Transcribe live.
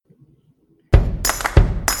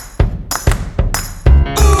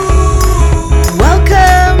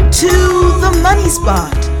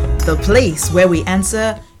Spot, the place where we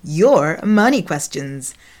answer your money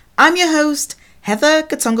questions. I'm your host, Heather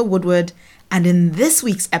Katonga Woodward, and in this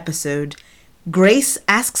week's episode, Grace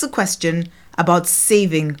asks a question about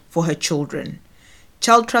saving for her children.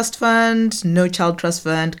 Child trust fund, no child trust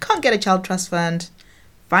fund, can't get a child trust fund.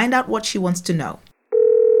 Find out what she wants to know.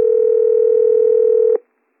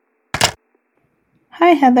 Hi,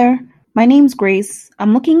 Heather. My name's Grace.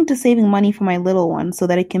 I'm looking into saving money for my little one so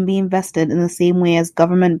that it can be invested in the same way as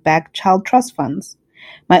government-backed child trust funds.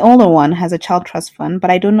 My older one has a child trust fund,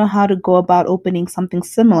 but I don't know how to go about opening something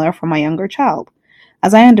similar for my younger child.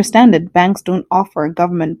 As I understand it, banks don't offer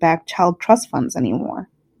government-backed child trust funds anymore.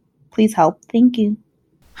 Please help. Thank you.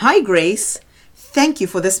 Hi, Grace. Thank you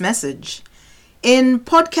for this message. In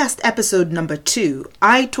podcast episode number 2,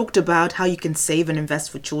 I talked about how you can save and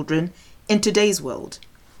invest for children in today's world.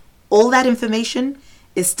 All that information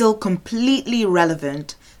is still completely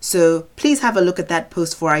relevant, so please have a look at that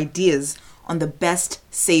post for ideas on the best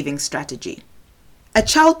saving strategy. A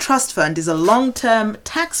child trust fund is a long-term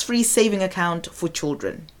tax-free saving account for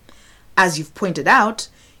children. As you've pointed out,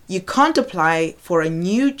 you can't apply for a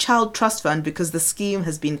new child trust fund because the scheme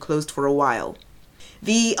has been closed for a while.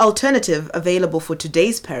 The alternative available for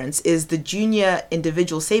today's parents is the Junior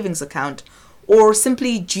Individual Savings Account, or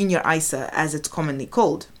simply Junior ISA as it's commonly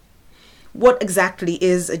called. What exactly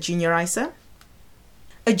is a Junior ISA?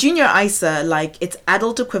 A Junior ISA, like its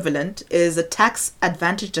adult equivalent, is a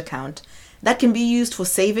tax-advantaged account that can be used for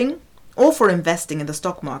saving or for investing in the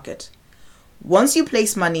stock market. Once you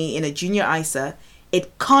place money in a Junior ISA,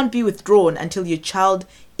 it can't be withdrawn until your child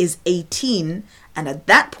is 18, and at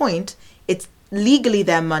that point, it's legally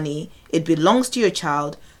their money, it belongs to your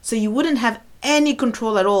child, so you wouldn't have any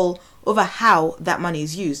control at all over how that money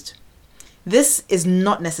is used. This is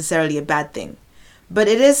not necessarily a bad thing, but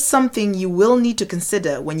it is something you will need to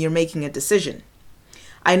consider when you're making a decision.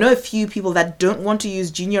 I know a few people that don't want to use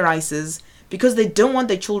Junior ISAs because they don't want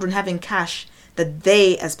their children having cash that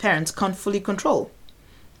they as parents can't fully control.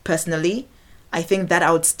 Personally, I think that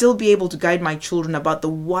I would still be able to guide my children about the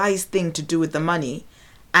wise thing to do with the money,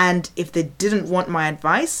 and if they didn't want my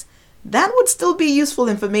advice, that would still be useful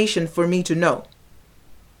information for me to know.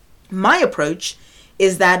 My approach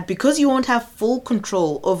is that because you won't have full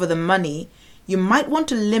control over the money, you might want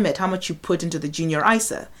to limit how much you put into the Junior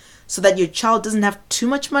ISA so that your child doesn't have too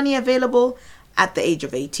much money available at the age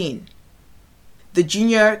of 18. The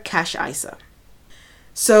Junior Cash ISA.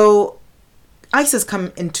 So, ISAs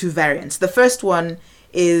come in two variants. The first one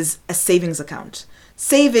is a savings account.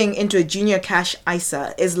 Saving into a Junior Cash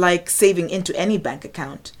ISA is like saving into any bank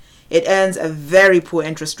account. It earns a very poor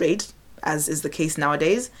interest rate, as is the case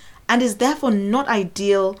nowadays, and is therefore not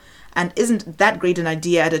ideal and isn't that great an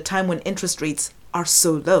idea at a time when interest rates are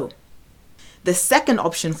so low. The second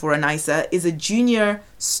option for an ISA is a Junior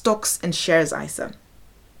Stocks and Shares ISA.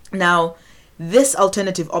 Now, this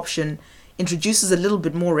alternative option introduces a little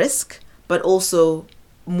bit more risk, but also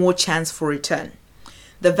more chance for return.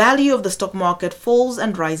 The value of the stock market falls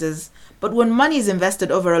and rises, but when money is invested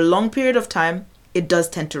over a long period of time, it does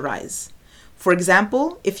tend to rise. For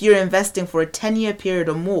example, if you're investing for a 10-year period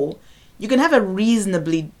or more, you can have a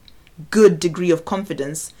reasonably good degree of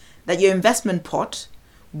confidence that your investment pot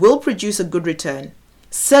will produce a good return,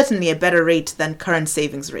 certainly a better rate than current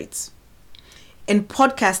savings rates. In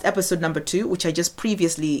podcast episode number 2, which I just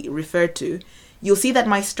previously referred to, you'll see that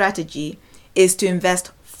my strategy is to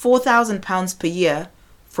invest £4,000 per year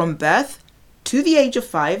from birth to the age of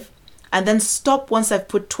 5, and then stop once I've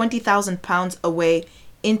put £20,000 away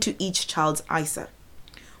into each child's ISA.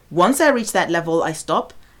 Once I reach that level, I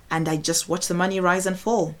stop and I just watch the money rise and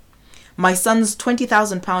fall. My son's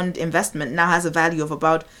 £20,000 investment now has a value of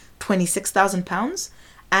about £26,000,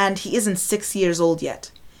 and he isn't 6 years old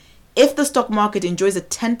yet. If the stock market enjoys a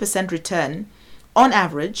 10% return, on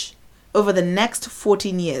average, over the next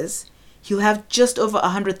 14 years, he'll have just over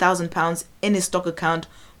 £100,000 in his stock account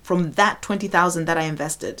from that $20,000 that I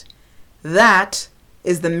invested. That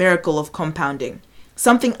is the miracle of compounding,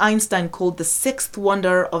 something Einstein called the sixth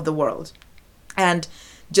wonder of the world. And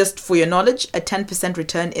just for your knowledge, a 10%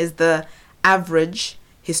 return is the average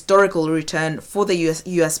historical return for the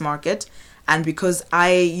US market. And because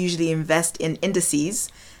I usually invest in indices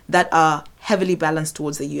that are heavily balanced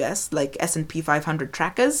towards the US, like S&P 500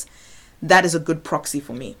 trackers, that is a good proxy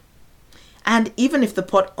for me. And even if the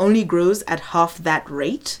pot only grows at half that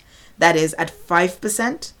rate, that is at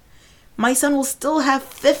 5%, my son will still have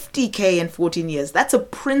 50K in 14 years. That's a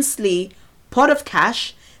princely pot of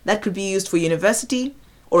cash that could be used for university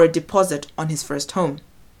or a deposit on his first home.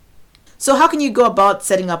 So how can you go about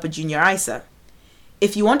setting up a Junior ISA?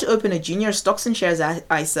 If you want to open a Junior Stocks and Shares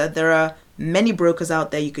ISA, there are many brokers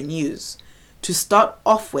out there you can use. To start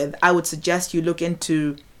off with, I would suggest you look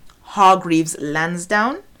into Hargreaves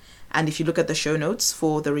Lansdown. And if you look at the show notes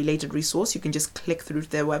for the related resource, you can just click through to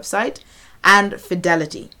their website. And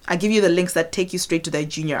Fidelity. I give you the links that take you straight to their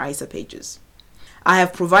junior ISA pages. I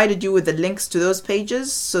have provided you with the links to those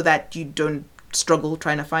pages so that you don't struggle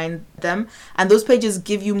trying to find them. And those pages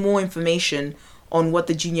give you more information on what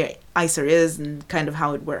the junior ISA is and kind of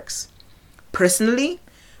how it works. Personally,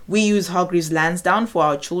 we use Hargreaves Lansdown for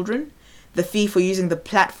our children. The fee for using the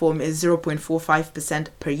platform is 0.45%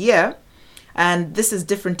 per year. And this is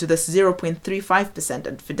different to the 0.35%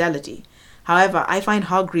 at Fidelity. However, I find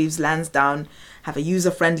Hargreaves Lansdown have a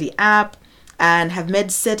user-friendly app and have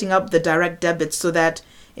made setting up the direct debit so that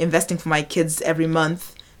investing for my kids every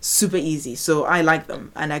month super easy. So I like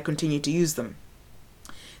them and I continue to use them.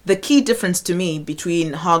 The key difference to me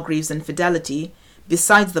between Hargreaves and Fidelity,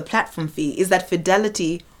 besides the platform fee, is that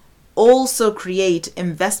Fidelity also create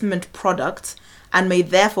investment products and may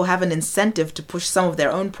therefore have an incentive to push some of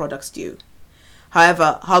their own products to you.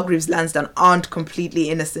 However, Hargreaves Lansdown aren't completely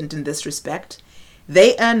innocent in this respect.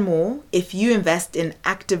 They earn more if you invest in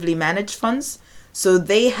actively managed funds, so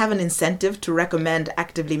they have an incentive to recommend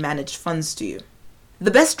actively managed funds to you.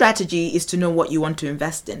 The best strategy is to know what you want to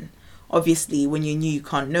invest in. Obviously, when you're new, you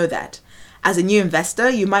can't know that. As a new investor,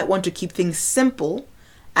 you might want to keep things simple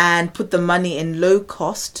and put the money in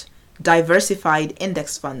low-cost, diversified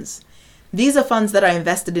index funds. These are funds that are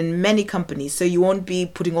invested in many companies, so you won't be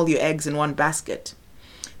putting all your eggs in one basket.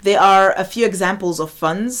 There are a few examples of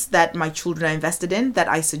funds that my children are invested in that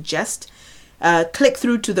I suggest. Click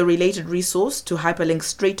through to the related resource to hyperlink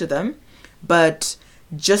straight to them, but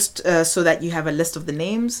just so that you have a list of the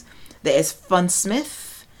names. There is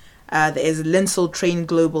Fundsmith, there is Linsell Train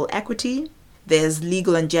Global Equity, there's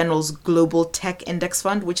Legal & General's Global Tech Index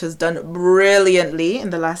Fund, which has done brilliantly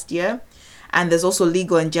in the last year. And there's also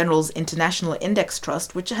Legal & General's International Index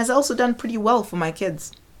Trust, which has also done pretty well for my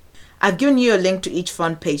kids. I've given you a link to each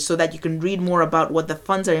fund page so that you can read more about what the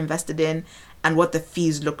funds are invested in and what the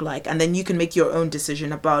fees look like. And then you can make your own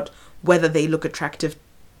decision about whether they look attractive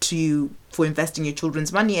to you for investing your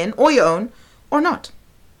children's money in, or your own, or not.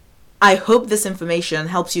 I hope this information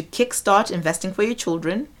helps you kickstart investing for your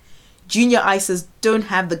children. Junior ISAs don't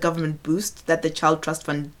have the government boost that the Child Trust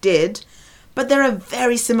Fund did, but they're a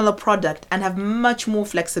very similar product and have much more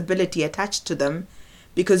flexibility attached to them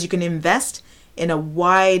because you can invest in a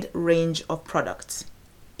wide range of products.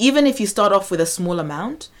 Even if you start off with a small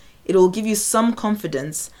amount, it will give you some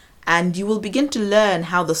confidence and you will begin to learn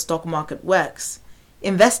how the stock market works.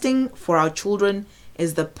 Investing for our children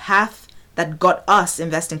is the path that got us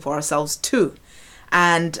investing for ourselves too.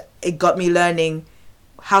 And it got me learning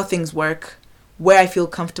how things work, where I feel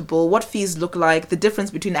comfortable, what fees look like, the difference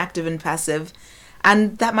between active and passive,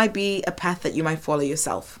 and that might be a path that you might follow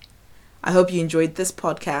yourself. I hope you enjoyed this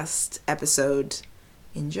podcast episode.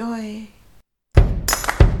 Enjoy.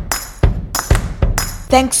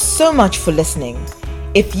 Thanks so much for listening.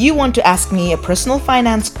 If you want to ask me a personal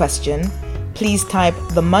finance question, please type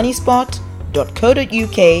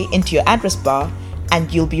themoneyspot.co.uk into your address bar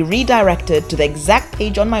and you'll be redirected to the exact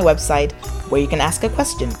page on my website where you can ask a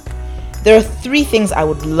question. There are 3 things I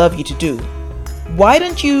would love you to do. Why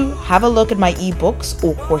don't you have a look at my ebooks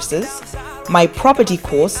or courses? My property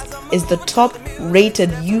course is the top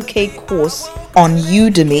rated UK course on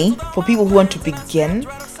Udemy for people who want to begin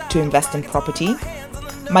to invest in property.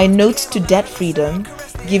 My notes to debt freedom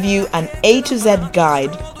give you an A to Z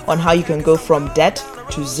guide on how you can go from debt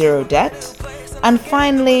to zero debt. And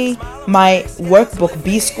finally, my workbook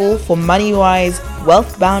B School for money-wise,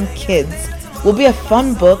 wealth-bound kids will be a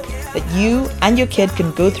fun book that you and your kid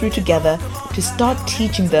can go through together to start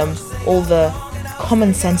teaching them all the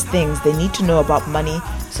common sense things they need to know about money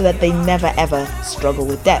so that they never ever struggle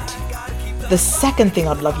with debt. The second thing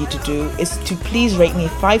I'd love you to do is to please rate me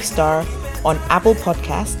 5-star on Apple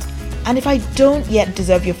Podcast. And if I don't yet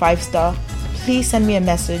deserve your 5-star, please send me a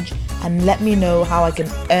message and let me know how I can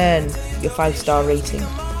earn your 5-star rating.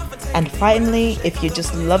 And finally, if you're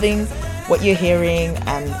just loving what you're hearing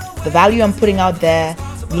and the value I'm putting out there,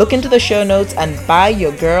 look into the show notes and buy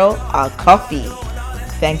your girl a coffee.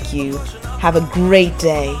 Thank you. Have a great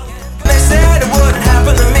day. They said it wouldn't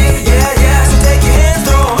happen to me, yeah.